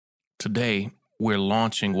Today, we're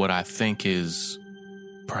launching what I think is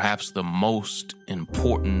perhaps the most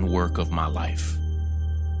important work of my life.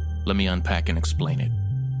 Let me unpack and explain it.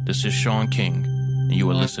 This is Sean King, and you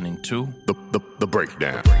are listening to The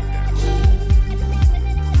Breakdown.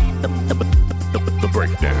 The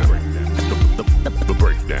Breakdown. The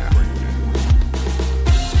Breakdown.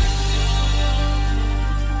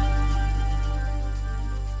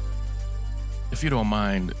 If you don't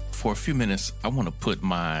mind, for a few minutes, I want to put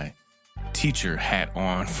my teacher hat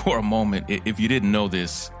on for a moment. If you didn't know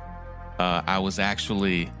this, I was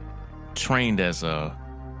actually trained as a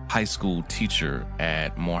high school teacher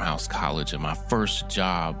at Morehouse College, and my first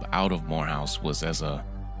job out of Morehouse was as a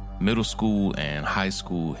middle school and high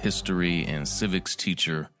school history and civics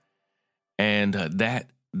teacher. And that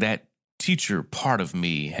teacher part of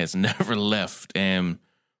me has never left, and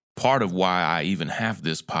part of why I even have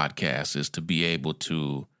this podcast is to be able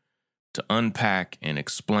to unpack and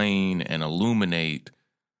explain and illuminate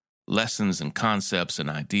lessons and concepts and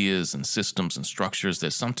ideas and systems and structures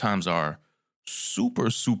that sometimes are super,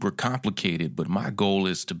 super complicated, but my goal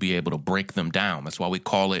is to be able to break them down. That's why we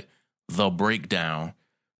call it The Breakdown,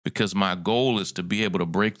 because my goal is to be able to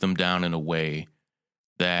break them down in a way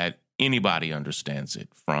that anybody understands it,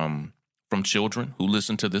 from children who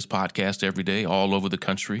listen to this podcast every day all over the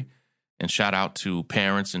country, and shout out to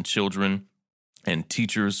parents and children and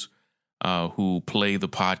teachers who play the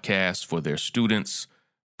podcast for their students.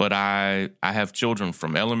 But I have children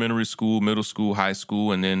from elementary school, middle school, high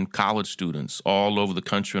school, and then college students all over the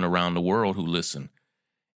country and around the world who listen.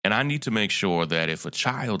 And I need to make sure that if a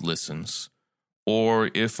child listens,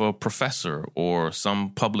 or if a professor or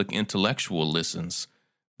some public intellectual listens,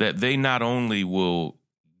 that they not only will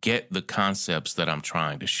get the concepts that I'm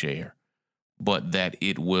trying to share, but that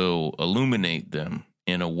it will illuminate them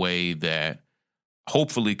in a way that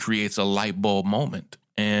hopefully creates a light bulb moment.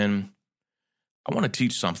 And I want to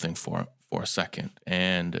teach something for a second.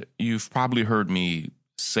 And you've probably heard me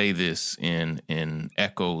say this in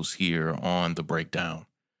echoes here on The Breakdown.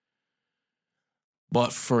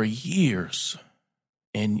 But for years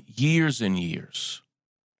and years,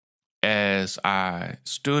 as I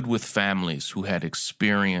stood with families who had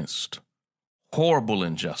experienced horrible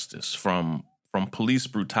injustice, from police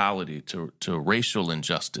brutality to racial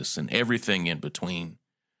injustice and everything in between,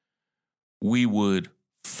 we would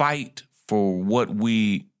fight for what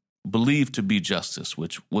we believed to be justice,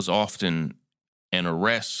 which was often an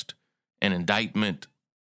arrest, an indictment,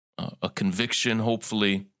 a conviction,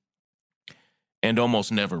 hopefully, and almost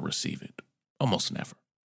never receive it. Almost never.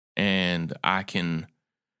 And I can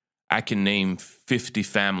name 50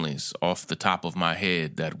 families off the top of my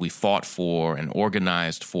head that we fought for and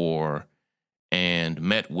organized for and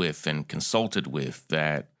met with and consulted with,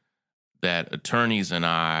 that attorneys and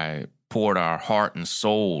I poured our heart and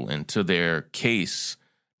soul into their case,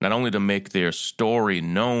 not only to make their story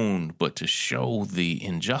known, but to show the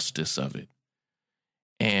injustice of it.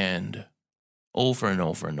 And over and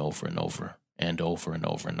over and over and over and over and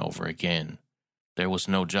over and over again, there was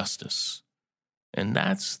no justice. And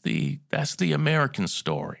that's the American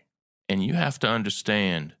story. And you have to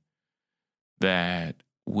understand that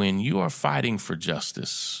when you are fighting for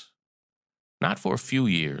justice, not for a few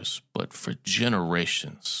years, but for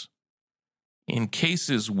generations, in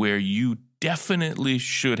cases where you definitely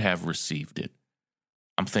should have received it.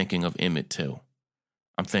 I'm thinking of Emmett Till.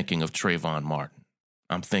 I'm thinking of Trayvon Martin.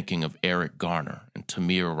 I'm thinking of Eric Garner and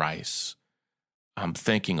Tamir Rice. I'm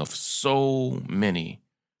thinking of so many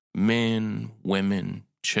men, women,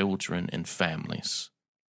 children, and families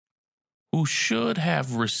who should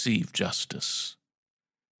have received justice.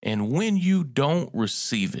 And when you don't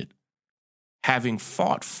receive it, having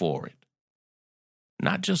fought for it,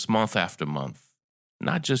 not just month after month,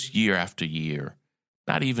 not just year after year,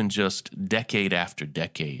 not even just decade after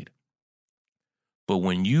decade, but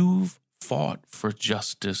when you've fought for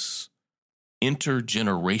justice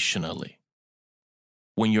intergenerationally,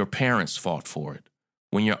 when your parents fought for it,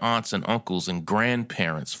 when your aunts and uncles and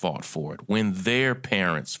grandparents fought for it, when their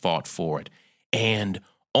parents fought for it, and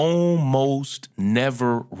almost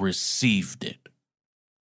never received it,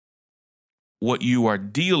 what you are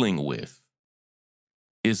dealing with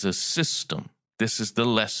is a system. This is the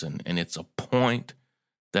lesson, and it's a point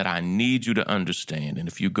that I need you to understand. And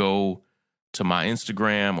if you go to my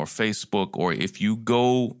Instagram or Facebook, or if you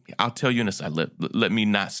go, I'll tell you in a second, let me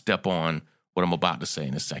not step on what I'm about to say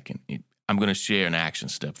in a second. I'm going to share an action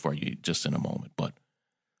step for you just in a moment. But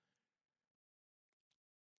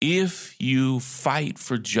if you fight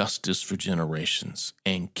for justice for generations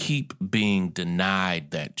and keep being denied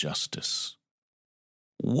that justice,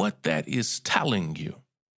 what that is telling you,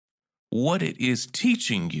 what it is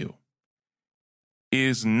teaching you,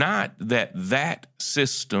 is not that that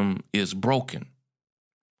system is broken.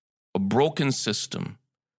 A broken system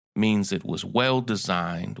means it was well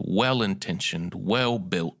designed, well intentioned, well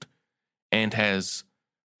built, and has,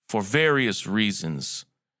 for various reasons,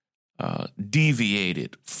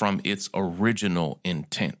 deviated from its original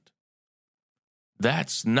intent.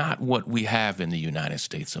 That's not what we have in the United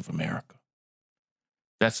States of America.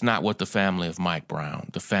 That's not what the family of Mike Brown,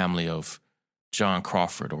 the family of John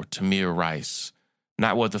Crawford or Tamir Rice,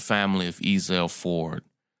 not what the family of Ezell Ford,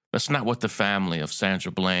 that's not what the family of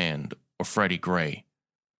Sandra Bland or Freddie Gray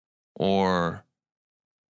or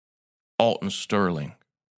Alton Sterling.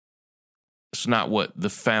 It's not what the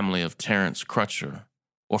family of Terrence Crutcher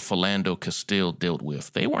or Philando Castile dealt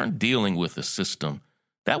with. They weren't dealing with a system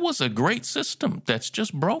that was a great system that's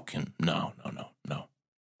just broken. No.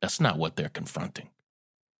 That's not what they're confronting.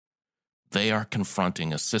 They are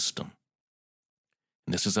confronting a system.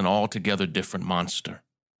 And this is an altogether different monster.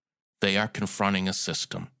 They are confronting a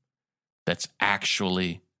system that's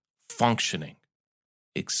actually functioning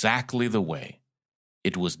exactly the way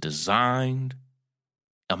it was designed,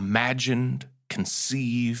 imagined,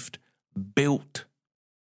 conceived, built,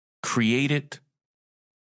 created,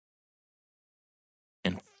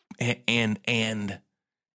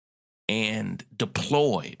 and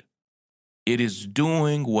deployed. It is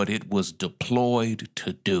doing what it was deployed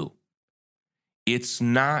to do. It's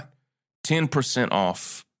not 10%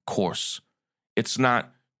 off course. It's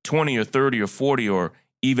not 20 or 30 or 40 or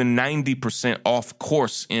even 90% off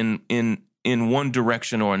course in one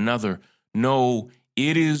direction or another. No,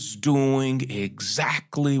 it is doing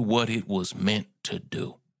exactly what it was meant to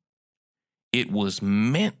do. It was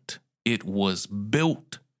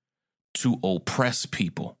built to oppress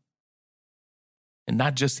people. And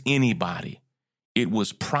not just anybody. It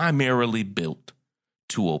was primarily built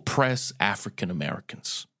to oppress African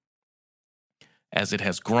Americans. As it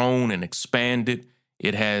has grown and expanded,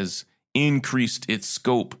 it has increased its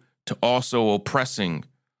scope to also oppressing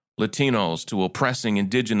Latinos, to oppressing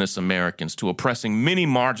Indigenous Americans, to oppressing many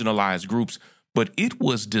marginalized groups. But it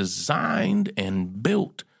was designed and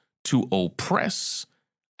built to oppress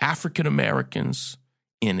African Americans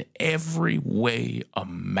in every way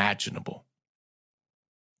imaginable.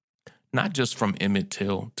 Not just from Emmett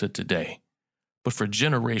Till to today, but for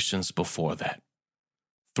generations before that,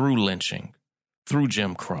 through lynching, through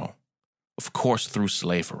Jim Crow, of course, through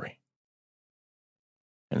slavery.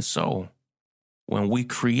 And so when we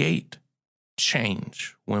create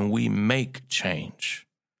change, when we make change,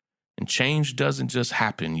 and change doesn't just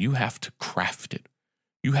happen, you have to craft it.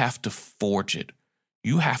 You have to forge it.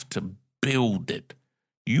 You have to build it.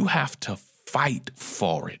 You have to fight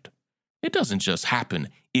for it. It doesn't just happen.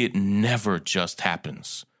 It never just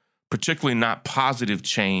happens, particularly not positive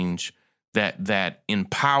change that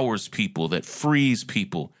empowers people, that frees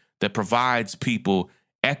people, that provides people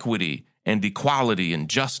equity and equality and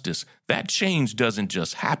justice. That change doesn't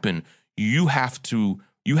just happen. You have to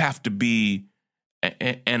be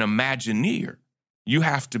an Imagineer. You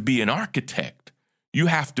have to be an architect. You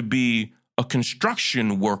have to be a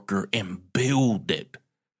construction worker and build it.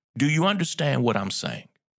 Do you understand what I'm saying?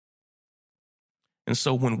 And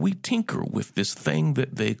so when we tinker with this thing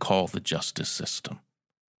that they call the justice system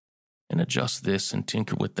and adjust this and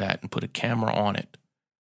tinker with that and put a camera on it,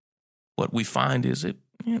 what we find is it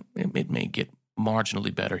may get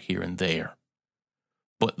marginally better here and there.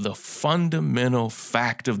 But the fundamental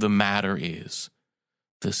fact of the matter is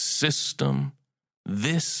this system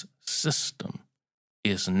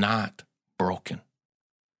is not broken.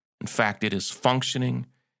 In fact, it is functioning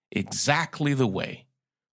exactly the way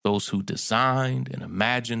those who designed and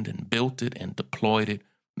imagined and built it and deployed it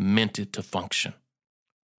meant it to function.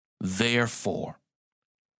 Therefore,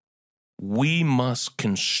 we must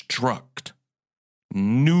construct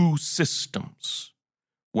new systems.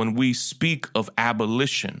 When we speak of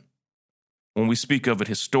abolition, when we speak of it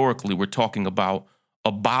historically, we're talking about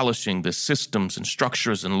abolishing the systems and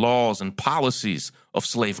structures and laws and policies of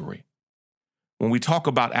slavery. When we talk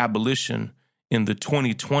about abolition in the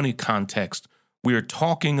 2020 context, we are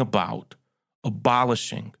talking about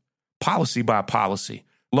abolishing policy by policy,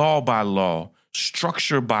 law by law,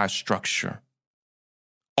 structure by structure,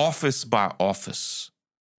 office by office,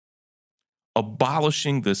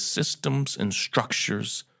 abolishing the systems and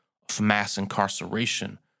structures of mass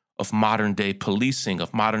incarceration, of modern-day policing,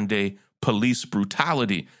 of modern-day police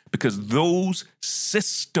brutality, because those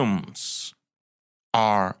systems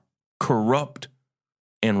are corrupt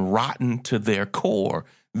and rotten to their core.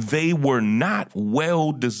 They were not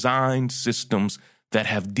well-designed systems that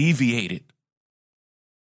have deviated.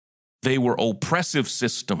 They were oppressive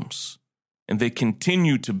systems, and they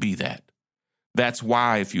continue to be that. That's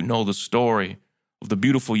why, if you know the story of the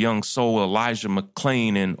beautiful young soul Elijah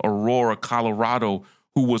McClain in Aurora, Colorado,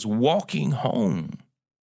 who was walking home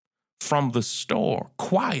from the store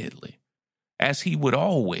quietly, as he would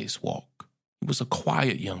always walk. He was a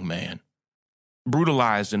quiet young man,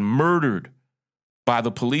 brutalized and murdered by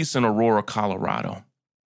the police in Aurora, Colorado.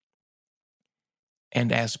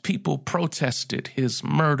 And as people protested his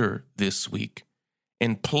murder this week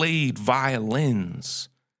and played violins,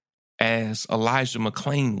 as Elijah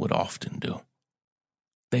McClain would often do,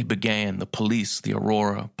 the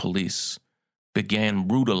Aurora police began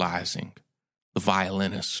brutalizing the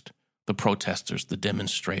violinist, the protesters, the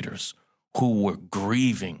demonstrators who were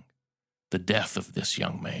grieving the death of this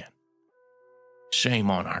young man. Shame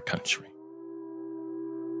on our country.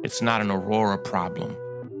 It's not an Aurora problem,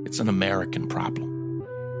 it's an American problem.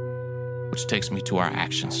 Which takes me to our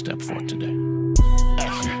action step for today.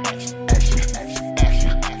 Action, steps, take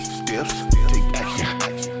action,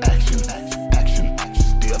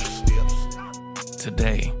 steps.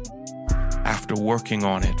 Today, after working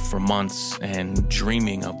on it for months and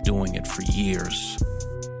dreaming of doing it for years,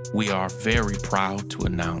 we are very proud to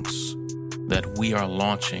announce that we are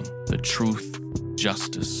launching the Truth,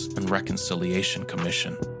 Justice, and Reconciliation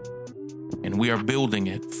Commission. And we are building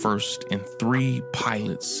it first in 3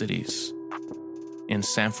 pilot cities. In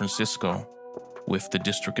San Francisco with the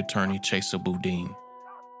District Attorney Chesa Boudin,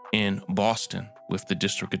 in Boston with the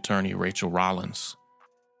District Attorney Rachel Rollins,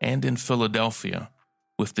 and in Philadelphia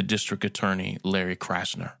with the District Attorney Larry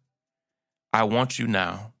Krasner. I want you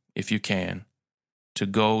now, if you can, to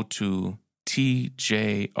go to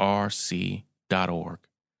tjrc.org.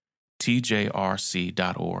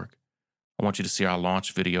 tjrc.org. I want you to see our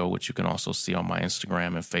launch video, which you can also see on my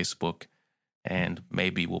Instagram and Facebook, and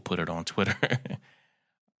maybe we'll put it on Twitter.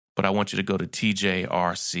 But I want you to go to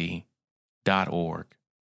tjrc.org,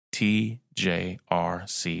 tjrc.org,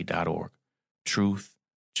 Truth,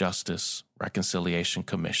 Justice, Reconciliation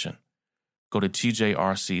Commission. Go to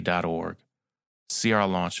tjrc.org, see our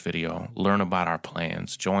launch video, learn about our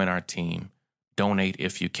plans, join our team, donate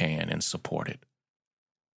if you can, and support it.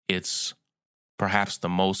 It's perhaps the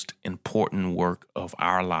most important work of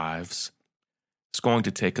our lives. It's going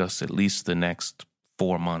to take us at least the next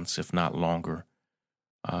 4 months, if not longer,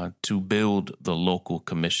 to build the local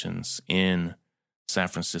commissions in San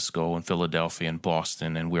Francisco and Philadelphia and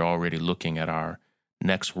Boston, and we're already looking at our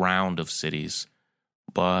next round of cities.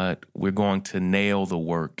 But we're going to nail the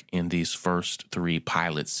work in these first 3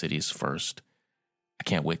 pilot cities first. I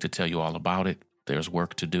can't wait to tell you all about it. There's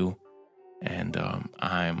work to do, and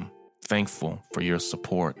I'm thankful for your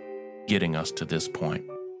support getting us to this point.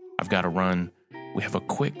 I've got to run. We have a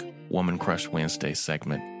quick Woman Crush Wednesday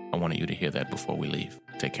segment. I wanted you to hear that before we leave.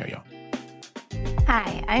 Take care, y'all.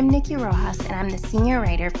 Hi, I'm Nikki Rojas, and I'm the senior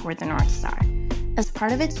writer for The North Star. As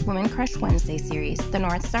part of its Women Crush Wednesday series, The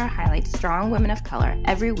North Star highlights strong women of color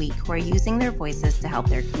every week who are using their voices to help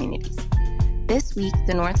their communities. This week,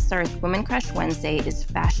 The North Star's Women Crush Wednesday is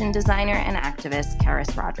fashion designer and activist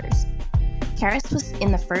Karis Rogers. Karis was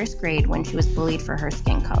in the 1st grade when she was bullied for her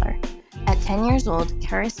skin color. At 10 years old,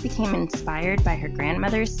 Karis became inspired by her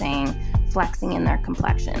grandmother's saying, flexing in their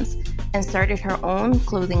complexions, and started her own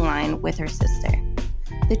clothing line with her sister.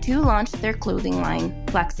 The two launched their clothing line,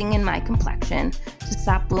 Flexing in My Complexion, to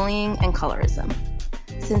stop bullying and colorism.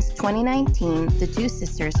 Since 2019, the two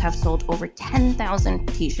sisters have sold over 10,000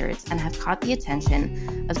 t-shirts and have caught the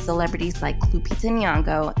attention of celebrities like Lupita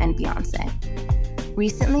Nyong'o and Beyonce.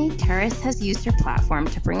 Recently, Karis has used her platform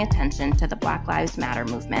to bring attention to the Black Lives Matter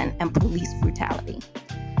movement and police brutality.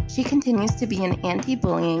 She continues to be an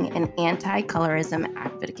anti-bullying and anti-colorism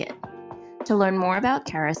advocate. To learn more about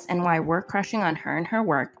Karis and why we're crushing on her and her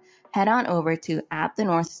work, head on over to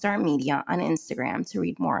 @TheNorthStarMedia on Instagram to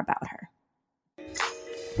read more about her.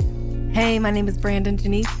 Hey, my name is Brandon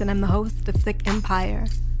Janice, and I'm the host of Sick Empire,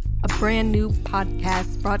 a brand new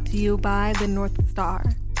podcast brought to you by The North Star.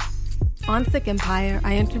 On Sick Empire,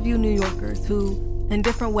 I interview New Yorkers who, in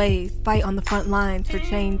different ways, fight on the front lines for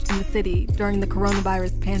change in the city during the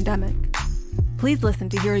coronavirus pandemic. Please listen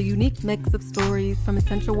to hear a unique mix of stories from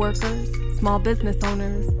essential workers, small business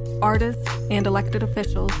owners, artists, and elected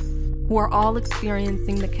officials who are all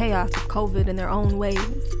experiencing the chaos of COVID in their own ways.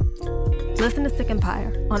 Listen to Sick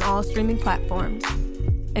Empire on all streaming platforms,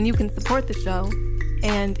 and you can support the show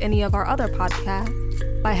and any of our other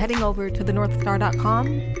podcasts by heading over to thenorthstar.com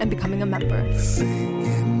and becoming a member. Sick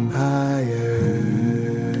Empire.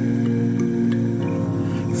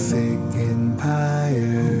 Sick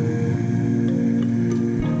Empire.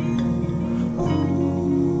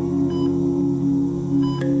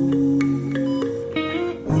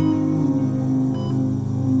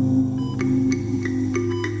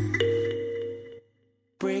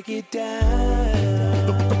 it down.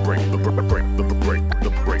 The break, the break, the break, the break.